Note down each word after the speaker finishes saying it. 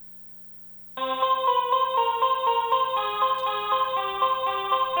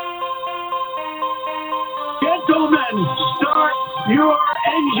and start your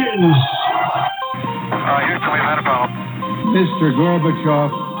engines. Houston, we've had a problem. Mr.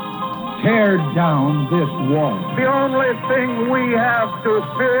 Gorbachev, tear down this wall. The only thing we have to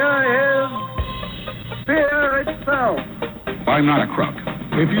fear is fear itself. I'm not a crook.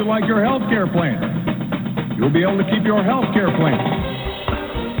 If you like your health care plan, you'll be able to keep your health care plan.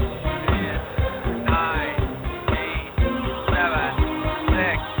 10, 9, 8, 7,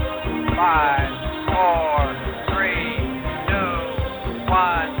 6, 5, 4, 3, 2,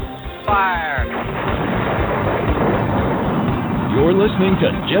 1, fire. You're listening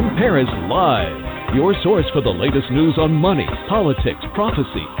to Jim Paris Live, your source for the latest news on money, politics,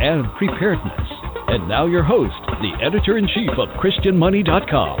 prophecy, and preparedness. And now your host, the editor-in-chief of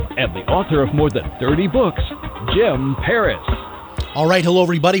ChristianMoney.com and the author of more than 30 books, Jim Paris. All right, hello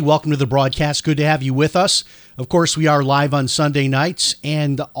everybody. Welcome to the broadcast. Good to have you with us. Of course, we are live on Sunday nights,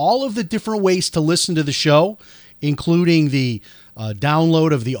 and all of the different ways to listen to the show, including the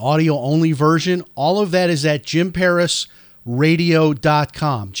download of the audio-only version, all of that is at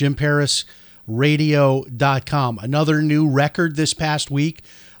JimParisRadio.com. JimParisRadio.com. Another new record this past week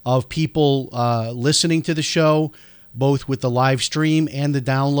of people listening to the show, both with the live stream and the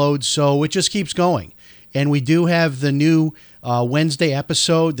download. So it just keeps going. And we do have the new Wednesday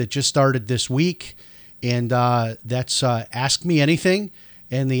episode that just started this week. And that's Ask Me Anything.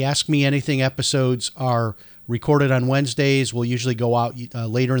 And the Ask Me Anything episodes are recorded on Wednesdays. Will usually go out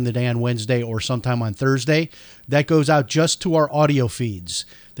later in the day on Wednesday or sometime on Thursday. That goes out just to our audio feeds.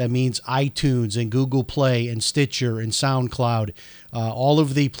 That means iTunes and Google Play and Stitcher and SoundCloud, all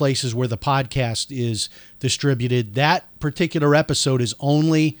of the places where the podcast is distributed. That particular episode is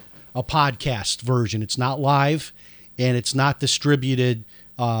only a podcast version. It's not live, and it's not distributed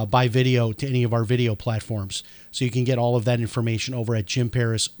by video to any of our video platforms. So you can get all of that information over at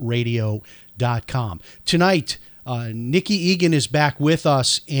JimParisRadio.com. Tonight, Nikki Egan is back with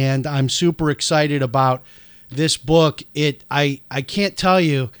us, and I'm super excited about this book. I can't tell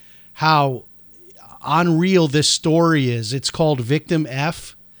you how unreal this story is. It's called Victim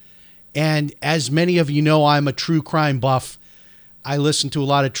F. And as many of you know, I'm a true crime buff. I listen to a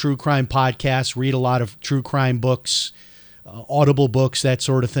lot of true crime podcasts, read a lot of true crime books, Audible books, that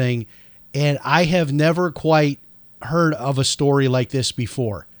sort of thing. And I have never quite heard of a story like this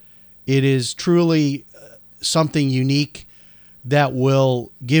before. It is truly something unique that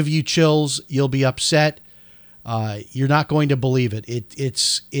will give you chills. You'll be upset. You're not going to believe it.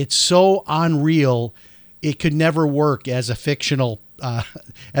 It's so unreal. It could never work as a fictional,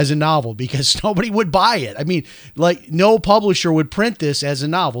 as a novel, because nobody would buy it. I mean, like, no publisher would print this as a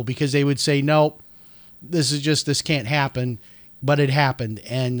novel because they would say, no, this can't happen. But it happened,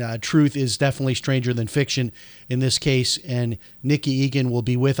 and truth is definitely stranger than fiction in this case. And Nikki Egan will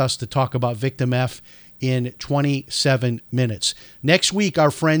be with us to talk about Victim F in 27 minutes. Next week, our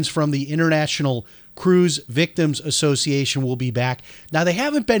friends from the International Cruise Victims Association will be back. Now, they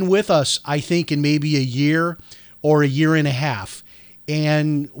haven't been with us, I think, in maybe a year or a year and a half.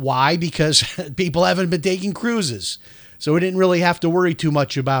 And why? Because people haven't been taking cruises. So we didn't really have to worry too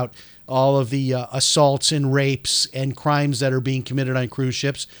much about all of the assaults and rapes and crimes that are being committed on cruise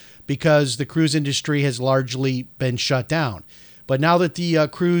ships, because the cruise industry has largely been shut down. But now that the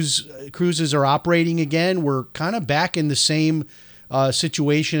cruises are operating again, we're kind of back in the same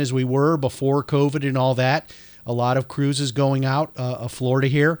situation as we were before COVID and all that. A lot of cruises going out of Florida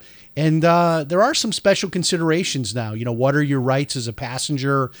here. And there are some special considerations now. You know, what are your rights as a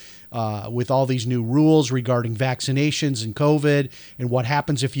passenger with all these new rules regarding vaccinations and COVID, and what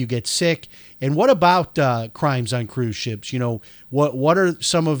happens if you get sick? And what about crimes on cruise ships? You know, what are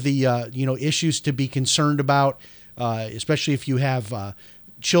some of the issues to be concerned about, especially if you have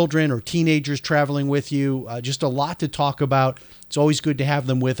children or teenagers traveling with you? Just a lot to talk about. It's always good to have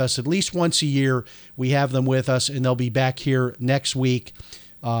them with us. At least once a year, we have them with us, and they'll be back here next week.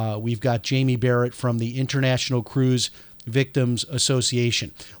 We've got Jamie Barrett from the International Cruise Victims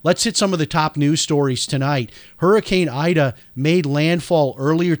Association. Let's hit some of the top news stories tonight. Hurricane Ida made landfall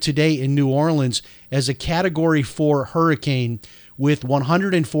earlier today in New Orleans as a Category 4 hurricane with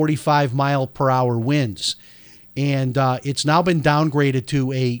 145 mile per hour winds. And it's now been downgraded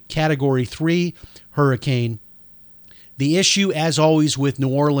to a Category 3 hurricane. The issue, as always, with New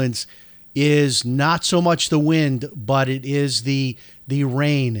Orleans is not so much the wind, but it is the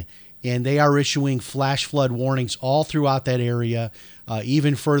rain. And they are issuing flash flood warnings all throughout that area,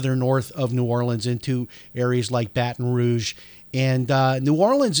 even further north of New Orleans into areas like Baton Rouge. And New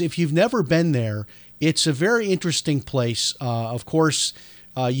Orleans, if you've never been there, it's a very interesting place. Of course,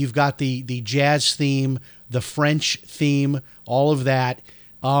 you've got the jazz theme, the French theme, all of that.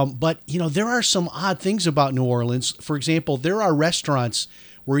 But, there are some odd things about New Orleans. For example, there are restaurants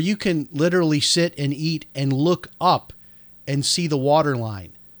where you can literally sit and eat and look up and see the water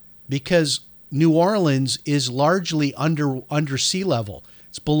line, because New Orleans is largely under sea level.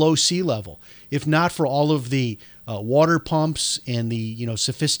 It's below sea level. If not for all of the water pumps and the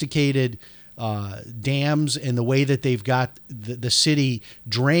sophisticated dams and the way that they've got the city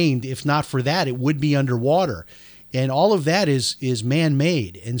drained, if not for that, it would be underwater. And all of that is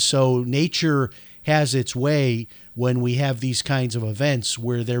man-made. And so nature has its way when we have these kinds of events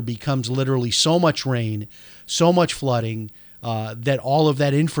where there becomes literally so much rain, so much flooding, that all of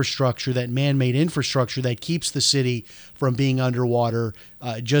that infrastructure, that man-made infrastructure that keeps the city from being underwater,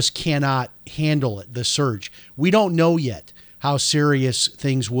 just cannot handle it, the surge. We don't know yet how serious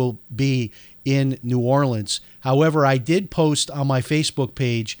things will be in New Orleans. However, I did post on my Facebook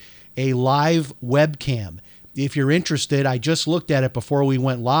page a live webcam. If you're interested, I just looked at it before we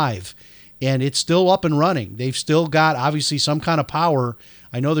went live, and it's still up and running. They've still got, obviously, some kind of power.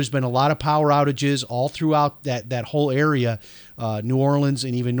 I know there's been a lot of power outages all throughout that whole area. New Orleans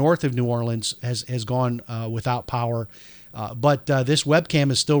and even north of New Orleans has gone without power. But this webcam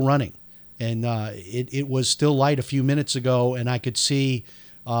is still running, and it was still light a few minutes ago, and I could see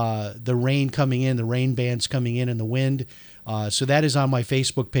the rain coming in, the rain bands coming in, and the wind. So that is on my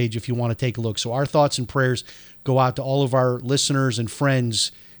Facebook page if you want to take a look. So our thoughts and prayers go out to all of our listeners and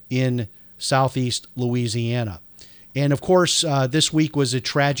friends in Southeast Louisiana. And of course, this week was a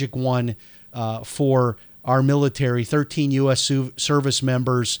tragic one for our military. 13 U.S. service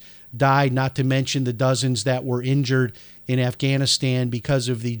members died, not to mention the dozens that were injured in Afghanistan because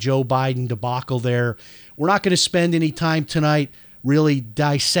of the Joe Biden debacle there. We're not going to spend any time tonight really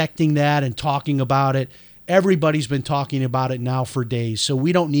dissecting that and talking about it. Everybody's been talking about it now for days, so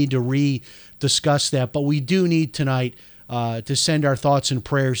we don't need to re-discuss that. But we do need tonight to send our thoughts and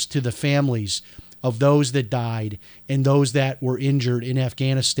prayers to the families of those that died and those that were injured in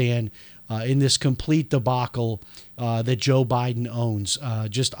Afghanistan in this complete debacle that Joe Biden owns.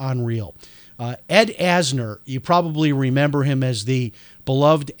 Just unreal. Ed Asner, you probably remember him as the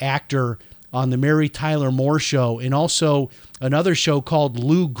beloved actor on the Mary Tyler Moore Show, and also another show called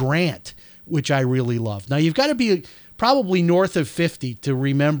Lou Grant, which I really love. Now, you've got to be probably north of 50 to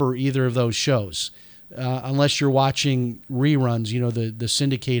remember either of those shows, unless you're watching reruns, the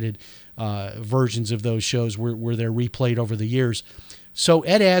syndicated versions of those shows where they're replayed over the years. So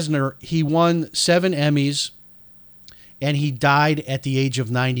Ed Asner, he won 7 Emmys, and he died at the age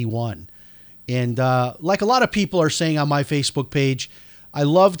of 91. And like a lot of people are saying on my Facebook page, I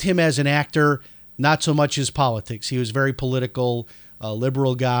loved him as an actor, not so much his politics. He was very political,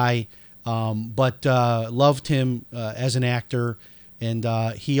 liberal guy, but loved him as an actor. And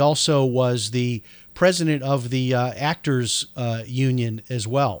he also was the president of the Actors Union as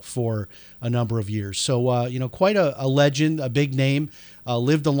well for a number of years. So, quite a legend, a big name,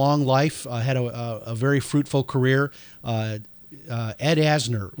 lived a long life, had a very fruitful career. Ed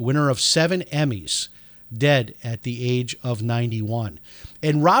Asner, winner of 7 Emmys, dead at the age of 91.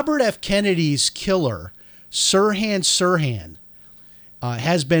 And Robert F. Kennedy's killer, Sirhan Sirhan,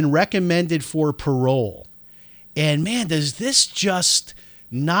 has been recommended for parole. And man, does this just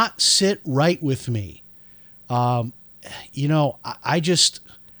not sit right with me. I know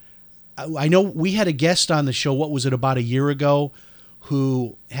we had a guest on the show, what was it, about a year ago,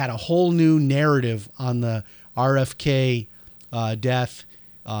 who had a whole new narrative on the RFK death,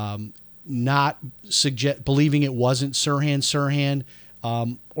 not believing it wasn't Sirhan Sirhan.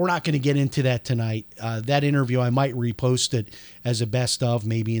 We're not going to get into that tonight. That interview, I might repost it as a best of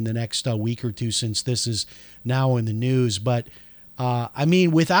maybe in the next week or two, since this is now in the news. But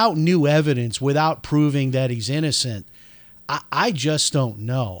without new evidence, without proving that he's innocent, I just don't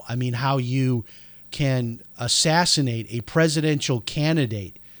know. How you can assassinate a presidential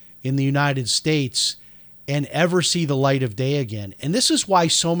candidate in the United States and ever see the light of day again. And this is why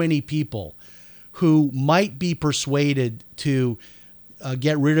so many people who might be persuaded to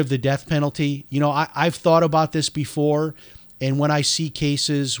get rid of the death penalty, I've thought about this before, and when I see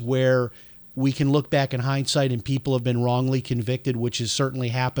cases where we can look back in hindsight and people have been wrongly convicted, which has certainly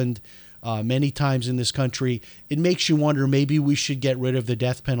happened many times in this country, it makes you wonder, maybe we should get rid of the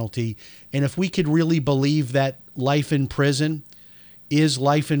death penalty. And if we could really believe that life in prison is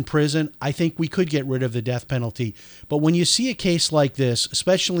life in prison, I think we could get rid of the death penalty. But when you see a case like this,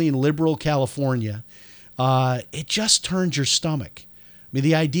 especially in liberal California, it just turns your stomach.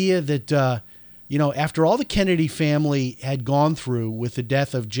 The idea that, after all the Kennedy family had gone through with the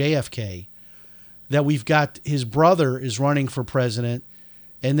death of JFK, that we've got his brother is running for president,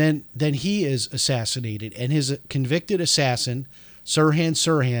 and then he is assassinated, and his convicted assassin, Sirhan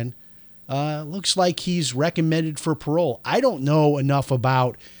Sirhan, looks like he's recommended for parole. I don't know enough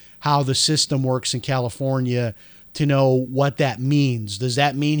about how the system works in California to know what that means. Does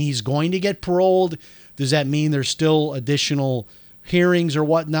that mean he's going to get paroled? Does that mean there's still additional hearings or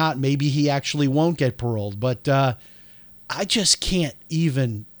whatnot? Maybe he actually won't get paroled. But I just can't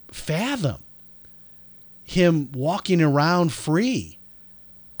even fathom him walking around free.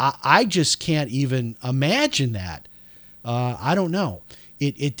 I just can't even imagine that. I don't know.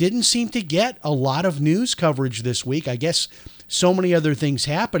 It didn't seem to get a lot of news coverage this week. I guess so many other things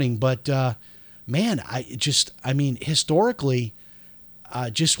happening, but man, historically,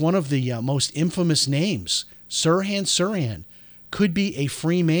 just one of the most infamous names, Sirhan Sirhan, could be a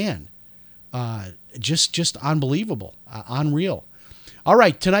free man. Just unbelievable, unreal. All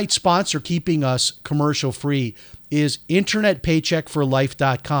right, tonight's sponsor keeping us commercial free is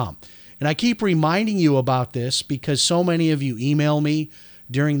internetpaycheckforlife.com. And I keep reminding you about this because so many of you email me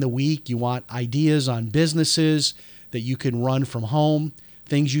during the week. You want ideas on businesses that you can run from home,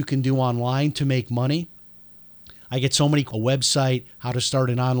 things you can do online to make money. I get so many, a website, how to start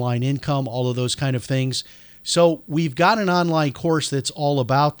an online income, all of those kind of things. So we've got an online course that's all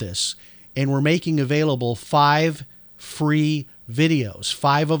about this, and we're making available 5 free videos.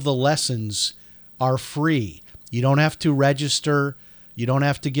 5 of the lessons are free. You don't have to register. You don't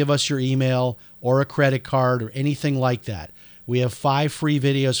have to give us your email or a credit card or anything like that. We have 5 free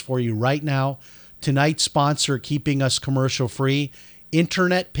videos for you right now. Tonight's sponsor keeping us commercial free,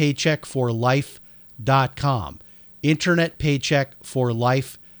 internetpaycheckforlife.com.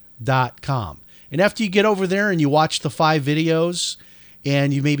 internetpaycheckforlife.com. And after you get over there and you watch the 5 videos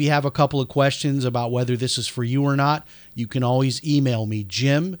and you maybe have a couple of questions about whether this is for you or not, you can always email me,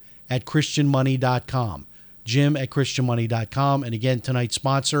 jim@christianmoney.com. jim@christianmoney.com. And again, tonight's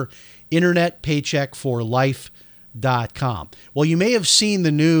sponsor, internetpaycheckforlife.com. Well, you may have seen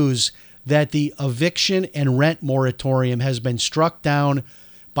the news that the eviction and rent moratorium has been struck down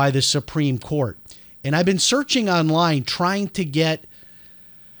by the Supreme Court. And I've been searching online trying to get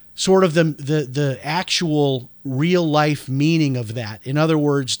sort of the actual real life meaning of that. In other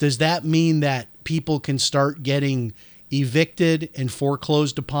words, does that mean that people can start getting evicted and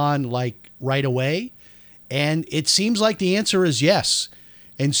foreclosed upon like right away? And it seems like the answer is yes.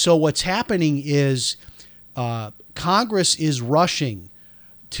 And so what's happening is Congress is rushing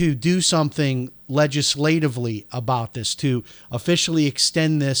to do something legislatively about this, to officially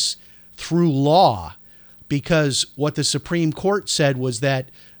extend this through law, because what the Supreme Court said was that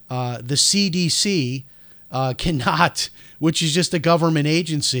the CDC cannot, which is just a government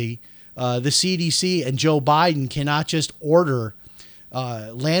agency, the CDC and Joe Biden cannot just order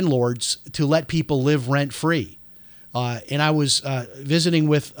landlords to let people live rent-free. And I was visiting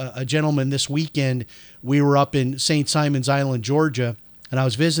with a gentleman this weekend. We were up in St. Simon's Island, Georgia, and I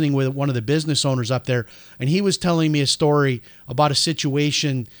was visiting with one of the business owners up there, and he was telling me a story about a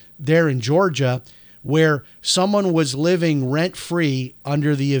situation there in Georgia where someone was living rent-free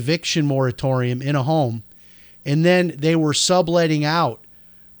under the eviction moratorium in a home, and then they were subletting out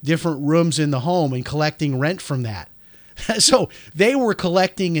different rooms in the home and collecting rent from that. So they were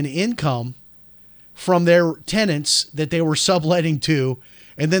collecting an income from their tenants that they were subletting to,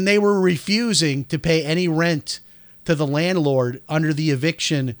 and then they were refusing to pay any rent to the landlord under the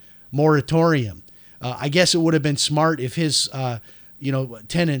eviction moratorium. I guess it would have been smart if his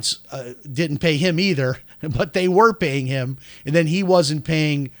tenants didn't pay him either, but they were paying him, and then he wasn't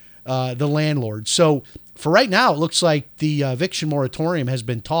paying the landlord. So for right now, it looks like the eviction moratorium has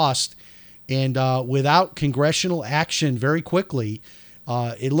been tossed, and without congressional action very quickly,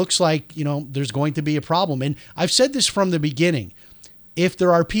 it looks like, there's going to be a problem. And I've said this from the beginning. If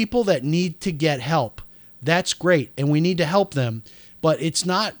there are people that need to get help, that's great, and we need to help them. But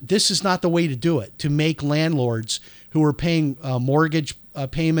this is not the way to do it, to make landlords who are paying mortgage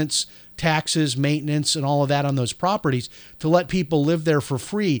payments, taxes, maintenance, and all of that on those properties, to let people live there for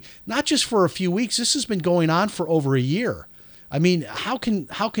free, not just for a few weeks. This has been going on for over a year. I mean, how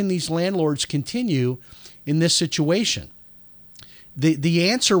can these landlords continue in this situation?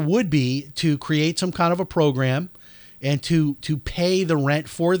 The answer would be to create some kind of a program and to pay the rent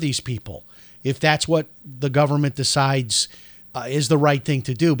for these people, if that's what the government decides is the right thing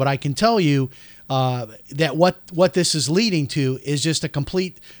to do. But I can tell you that what this is leading to is just a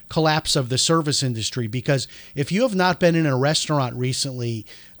complete collapse of the service industry. Because if you have not been in a restaurant recently,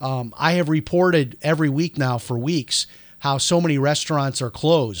 I have reported every week now for weeks how so many restaurants are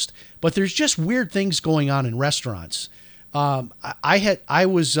closed. But there's just weird things going on in restaurants. I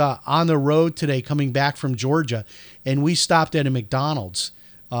was on the road today coming back from Georgia, and we stopped at a McDonald's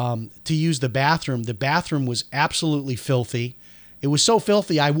to use the bathroom. The bathroom was absolutely filthy, It was so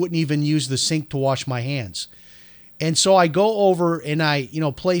filthy I wouldn't even use the sink to wash my hands. And so I go over and I,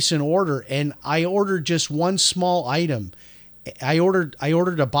 place an order, and I ordered just one small item. I ordered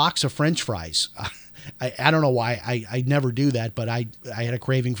a box of French fries. I don't know why I never do that, but I had a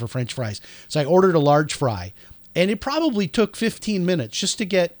craving for French fries. So I ordered a large fry, and it probably took 15 minutes just to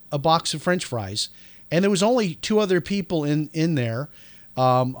get a box of French fries. And there was only 2 other people in there,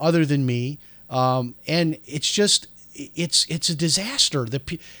 other than me. And it's just, it's a disaster.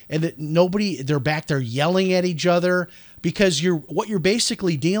 They're back there yelling at each other, because what you're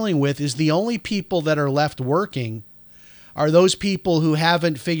basically dealing with is the only people that are left working are those people who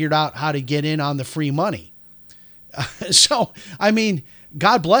haven't figured out how to get in on the free money. So, I mean,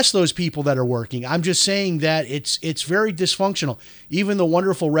 God bless those people that are working. I'm just saying that it's very dysfunctional. Even the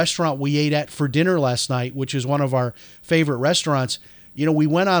wonderful restaurant we ate at for dinner last night, which is one of our favorite restaurants, we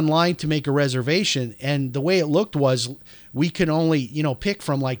went online to make a reservation, and the way it looked was we could only, pick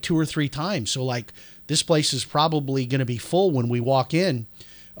from like 2 or 3 times. So like this place is probably going to be full when we walk in,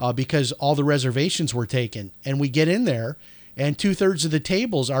 because all the reservations were taken. And we get in there and 2/3 of the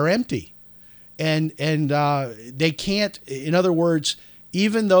tables are empty. And they can't, in other words,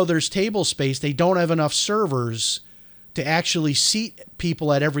 even though there's table space, they don't have enough servers to actually seat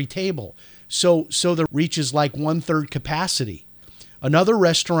people at every table. So the reaches like 1/3 capacity. Another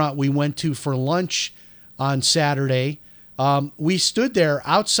restaurant we went to for lunch on Saturday, we stood there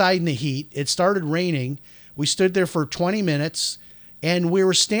outside in the heat. It started raining. We stood there for 20 minutes, and we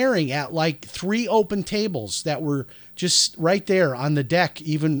were staring at like 3 open tables that were just right there on the deck.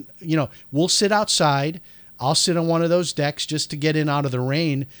 Even, we'll sit outside. I'll sit on one of those decks just to get in out of the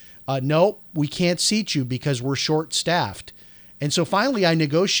rain. Nope, we can't seat you because we're short-staffed. And so finally I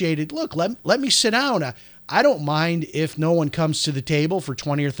negotiated, look, let me sit down. I don't mind if no one comes to the table for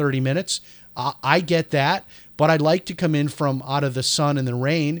 20 or 30 minutes. I get that, but I'd like to come in from out of the sun and the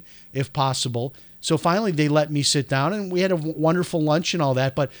rain if possible. So finally they let me sit down, and we had a wonderful lunch and all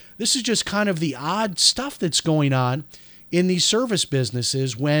that. But this is just kind of the odd stuff that's going on in these service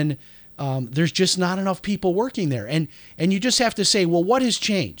businesses when there's just not enough people working there. And you just have to say, well, what has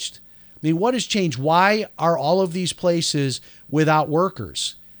changed? I mean, what has changed? Why are all of these places without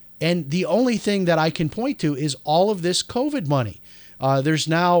workers? And the only thing that I can point to is all of this COVID money. There's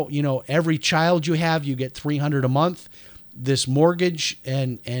now, every child you have, you get $300 a month. This mortgage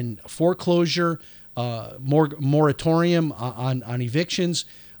and foreclosure, moratorium on evictions,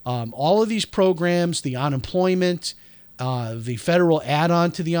 all of these programs, the unemployment, the federal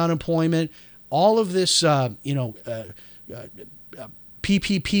add-on to the unemployment, all of this,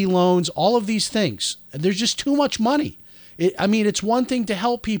 PPP loans, all of these things. There's just too much money. It's one thing to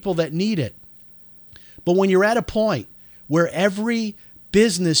help people that need it. But when you're at a point where every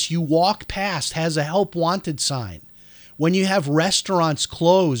business you walk past has a help wanted sign, when you have restaurants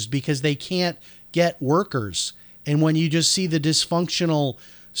closed because they can't get workers, and when you just see the dysfunctional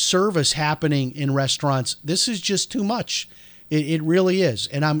service happening in restaurants, this is just too much. It really is.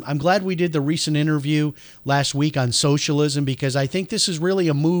 And I'm glad we did the recent interview last week on socialism, because I think this is really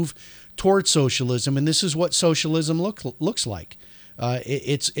a move towards socialism, and this is what socialism looks like.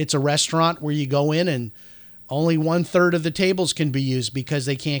 It's a restaurant where you go in and only 1/3 of the tables can be used because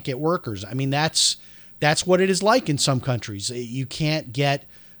they can't get workers. I mean, that's what it is like in some countries. You can't get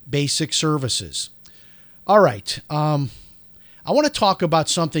basic services. All right. I want to talk about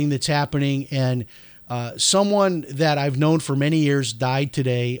something that's happening, and someone that I've known for many years died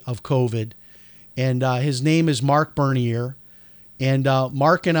today of COVID, and his name is Mark Bernier. And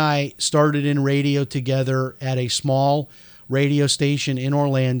Mark and I started in radio together at a small radio station in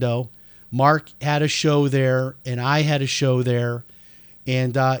Orlando. Mark had a show there, and I had a show there.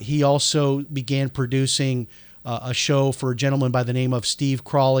 And he also began producing a show for a gentleman by the name of Steve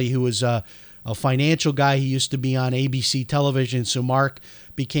Crawley, who was a financial guy. He used to be on ABC television, so Mark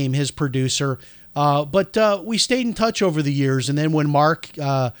became his producer. But we stayed in touch over the years. And then when Mark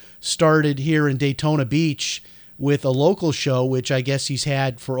started here in Daytona Beach with a local show, which I guess he's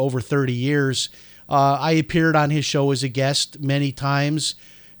had for over 30 years, I appeared on his show as a guest many times.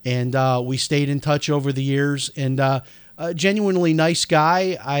 And we stayed in touch over the years. And a genuinely nice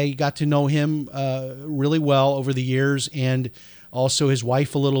guy. I got to know him really well over the years, and also his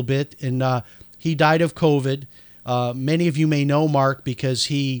wife a little bit. And he died of COVID. Many of you may know Mark because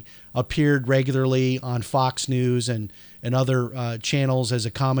he appeared regularly on Fox News and other channels as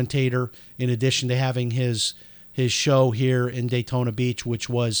a commentator, in addition to having his show here in Daytona Beach, which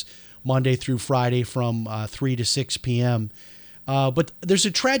was Monday through Friday from 3 to 6 p.m. But there's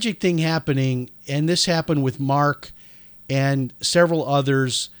a tragic thing happening, and this happened with Mark and several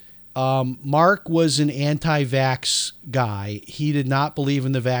others Mark was an anti-vax guy. He did not believe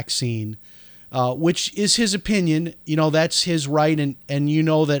in the vaccine, which is his opinion. That's his right. And you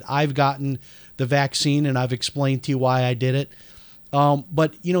know that I've gotten the vaccine and I've explained to you why I did it.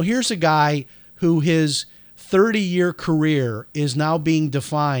 But here's a guy who his 30-year career is now being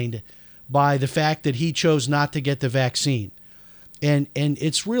defined by the fact that he chose not to get the vaccine. And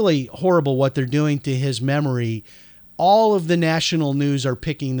it's really horrible what they're doing to his memory. All of the national news are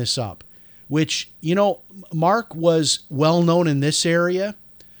picking this up, which, Mark was well known in this area,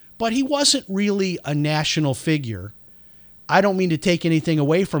 but he wasn't really a national figure. I don't mean to take anything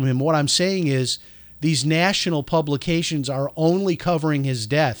away from him. What I'm saying is these national publications are only covering his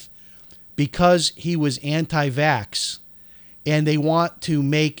death because he was anti-vax, and they want to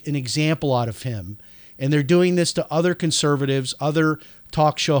make an example out of him. And they're doing this to other conservatives, other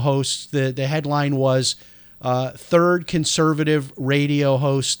talk show hosts. The headline was third conservative radio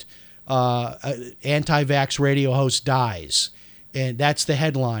host, anti-vax radio host dies. And that's the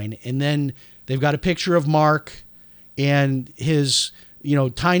headline. And then they've got a picture of Mark and his,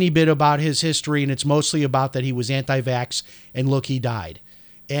 tiny bit about his history. And it's mostly about that he was anti-vax and look, he died.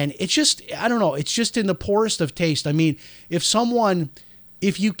 And it's just, I don't know, it's just in the poorest of taste. I mean,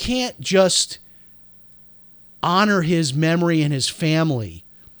 if you can't just honor his memory and his family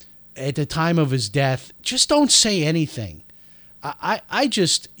at the time of his death, just don't say anything. I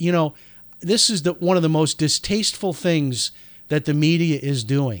just, this is one of the most distasteful things that the media is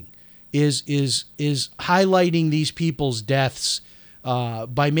doing, is highlighting these people's deaths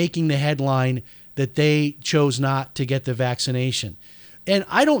by making the headline that they chose not to get the vaccination. And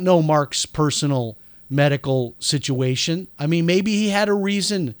I don't know Mark's personal medical situation. I mean, maybe he had a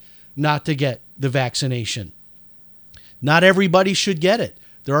reason not to get the vaccination. Not everybody should get it.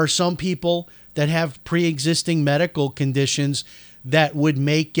 There are some people that have pre-existing medical conditions that would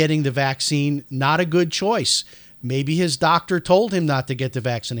make getting the vaccine not a good choice. Maybe his doctor told him not to get the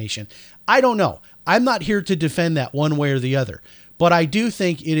vaccination. I don't know. I'm not here to defend that one way or the other. But I do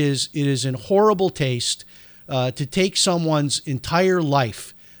think it is in horrible taste to take someone's entire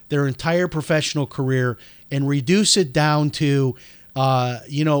life, their entire professional career, and reduce it down to,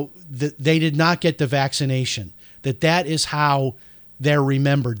 they did not get the vaccination. That is how they're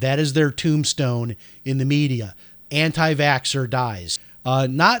remembered. That is their tombstone in the media. Anti-vaxxer dies.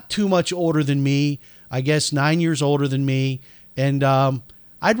 Not too much older than me. I guess 9 years older than me. And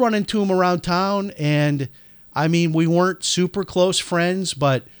I'd run into him around town. And, I mean, we weren't super close friends,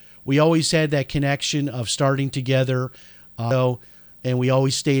 but we always had that connection of starting together. And we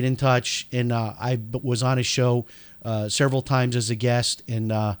always stayed in touch. And I was on his show several times as a guest.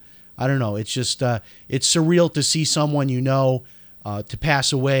 And I don't know. It's just it's surreal to see someone to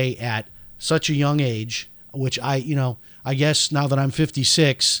pass away at such a young age, which I guess now that I'm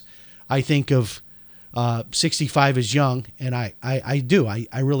 56, I think of 65 as young, and I do. I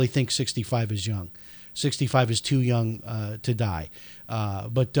really think 65 is young. 65 is too young to die.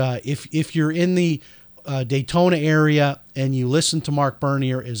 But if you're in the Daytona area and you listen to Mark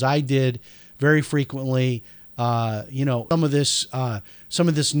Bernier, as I did very frequently, some of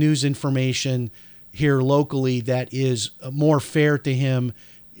this news information here locally that is more fair to him,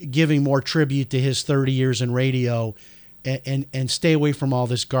 giving more tribute to his 30 years in radio, and stay away from all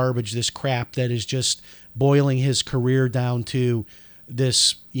this garbage, this crap that is just boiling his career down to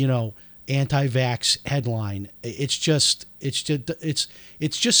this, anti-vax headline. It's just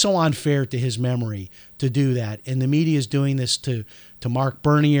so unfair to his memory to do that. And the media is doing this to Mark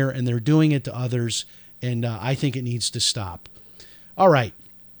Bernier, and they're doing it to others. And I think it needs to stop. All right.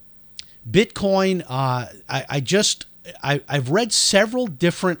 Bitcoin, I've read several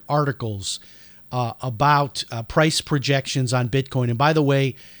different articles about price projections on Bitcoin. And by the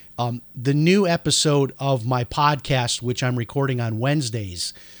way, the new episode of my podcast, which I'm recording on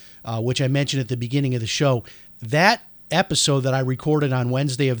Wednesdays, which I mentioned at the beginning of the show, that episode that I recorded on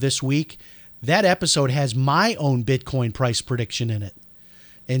Wednesday of this week, that episode has my own Bitcoin price prediction in it.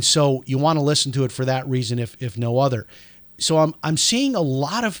 And so you want to listen to it for that reason, if no other. So I'm seeing a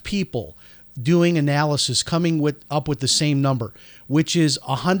lot of people doing analysis, coming up with the same number, which is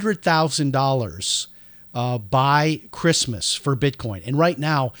 $100,000 by Christmas for Bitcoin. And right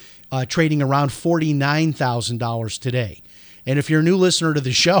now, trading around $49,000 today. And if you're a new listener to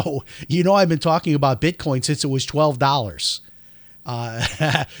the show, I've been talking about Bitcoin since it was $12.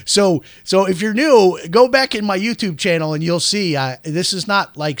 So if you're new, go back in my YouTube channel and you'll see this is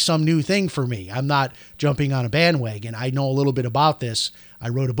not like some new thing for me. I'm not jumping on a bandwagon. I know a little bit about this. I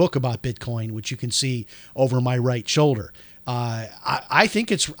wrote a book about Bitcoin, which you can see over my right shoulder. I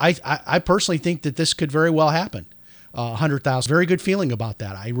personally think that this could very well happen. 100,000. Very good feeling about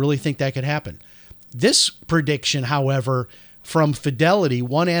that. I really think that could happen. This prediction, however, from Fidelity,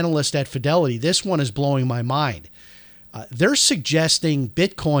 one analyst at Fidelity, this one is blowing my mind. They're suggesting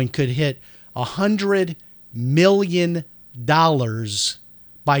Bitcoin could hit $100 million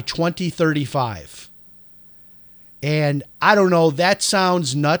by 2035. And I don't know, that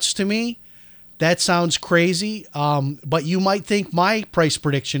sounds nuts to me. That sounds crazy. But you might think my price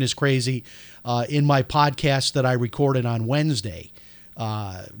prediction is crazy in my podcast that I recorded on Wednesday.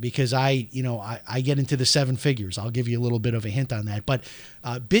 Because I get into the seven figures. I'll give you a little bit of a hint on that. But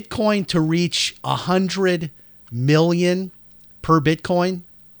Bitcoin to reach 100 million per Bitcoin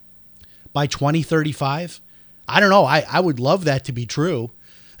by 2035. I don't know. I would love that to be true,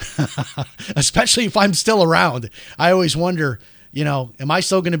 especially if I'm still around. I always wonder, am I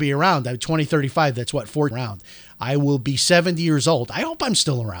still going to be around? 2035, that's what, 4 around. I will be 70 years old. I hope I'm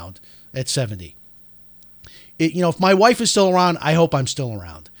still around at 70. If my wife is still around, I hope I'm still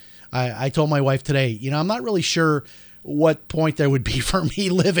around. I told my wife today, I'm not really sure what point there would be for me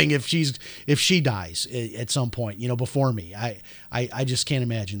living if she dies at some point, before me. I just can't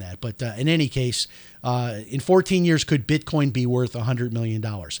imagine that. But in any case, in 14 years, could Bitcoin be worth $100 million?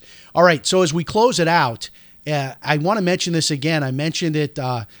 All right. So as we close it out, I want to mention this again. I mentioned it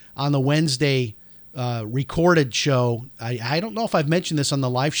on the Wednesday recorded show. I don't know if I've mentioned this on the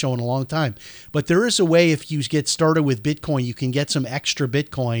live show in a long time, but there is a way if you get started with Bitcoin, you can get some extra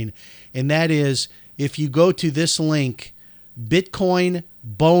Bitcoin. And that is if you go to this link,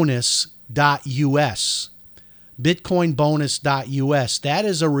 bitcoinbonus.us, bitcoinbonus.us. That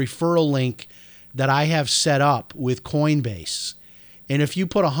is a referral link that I have set up with Coinbase. And if you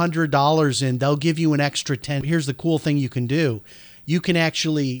put $100 in, they'll give you an extra 10. Here's the cool thing you can do. You can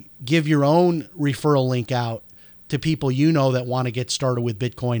actually give your own referral link out to people that want to get started with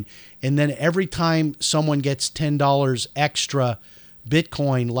Bitcoin. And then every time someone gets $10 extra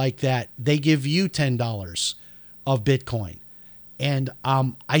Bitcoin like that, they give you $10 of Bitcoin. And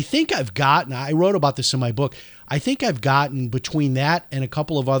I think I wrote about this in my book, I think I've gotten between that and a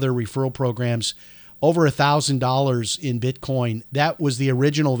couple of other referral programs over $1,000 in Bitcoin. That was the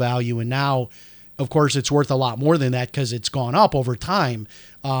original value. And now, of course, it's worth a lot more than that because it's gone up over time.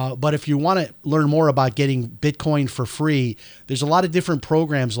 But if you want to learn more about getting Bitcoin for free, there's a lot of different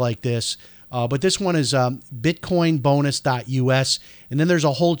programs like this. But this one is bitcoinbonus.us. And then there's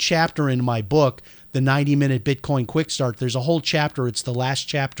a whole chapter in my book, The 90-Minute Bitcoin Quick Start. There's a whole chapter. It's the last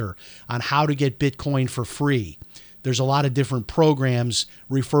chapter on how to get Bitcoin for free. There's a lot of different programs,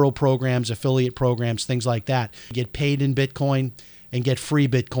 referral programs, affiliate programs, things like that. Get paid in Bitcoin and get free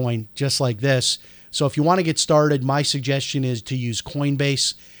Bitcoin just like this. So if you want to get started, my suggestion is to use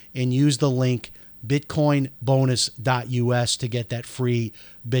Coinbase and use the link bitcoinbonus.us to get that free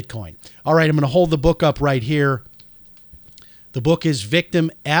Bitcoin. All right, I'm going to hold the book up right here. The book is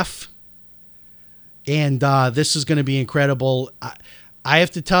Victim F, and this is going to be incredible. I have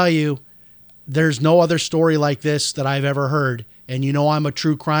to tell you, there's no other story like this that I've ever heard, and I'm a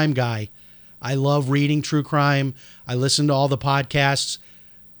true crime guy. I love reading true crime. I listen to all the podcasts.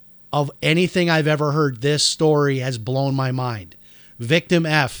 Of anything I've ever heard, this story has blown my mind. Victim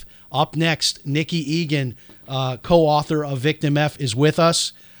F. Up next, Nikki Egan, co-author of Victim F, is with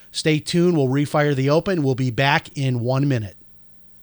us. Stay tuned. We'll refire the open. We'll be back in 1 minute.